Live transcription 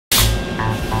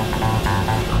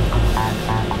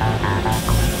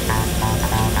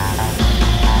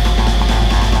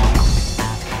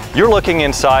You're looking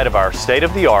inside of our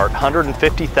state-of-the-art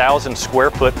 150,000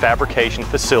 square foot fabrication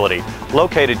facility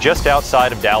located just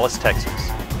outside of Dallas, Texas.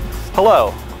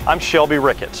 Hello, I'm Shelby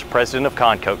Ricketts, President of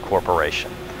Concoat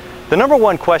Corporation. The number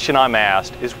one question I'm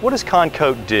asked is, what does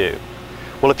Concoat do?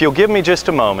 Well, if you'll give me just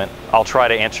a moment, I'll try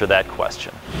to answer that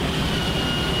question.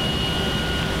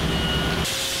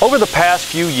 Over the past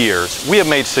few years, we have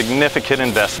made significant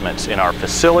investments in our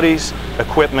facilities,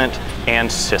 equipment,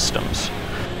 and systems.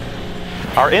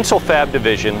 Our Insulfab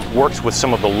division works with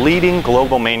some of the leading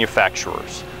global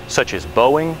manufacturers, such as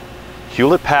Boeing,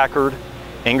 Hewlett-Packard,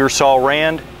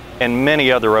 Ingersoll-Rand, and many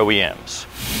other OEMs.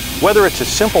 Whether it's a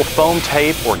simple foam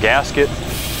tape or gasket,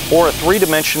 or a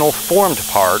three-dimensional formed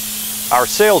part, our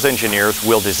sales engineers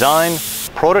will design,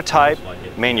 prototype,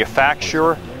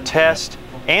 manufacture, test,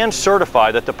 and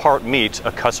certify that the part meets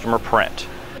a customer print.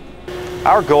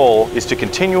 Our goal is to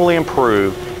continually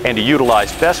improve and to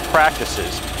utilize best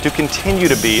practices to continue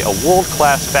to be a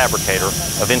world-class fabricator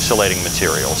of insulating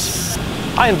materials.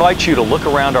 I invite you to look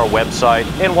around our website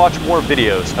and watch more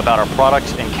videos about our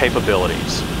products and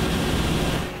capabilities.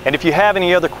 And if you have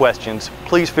any other questions,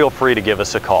 please feel free to give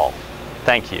us a call.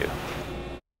 Thank you.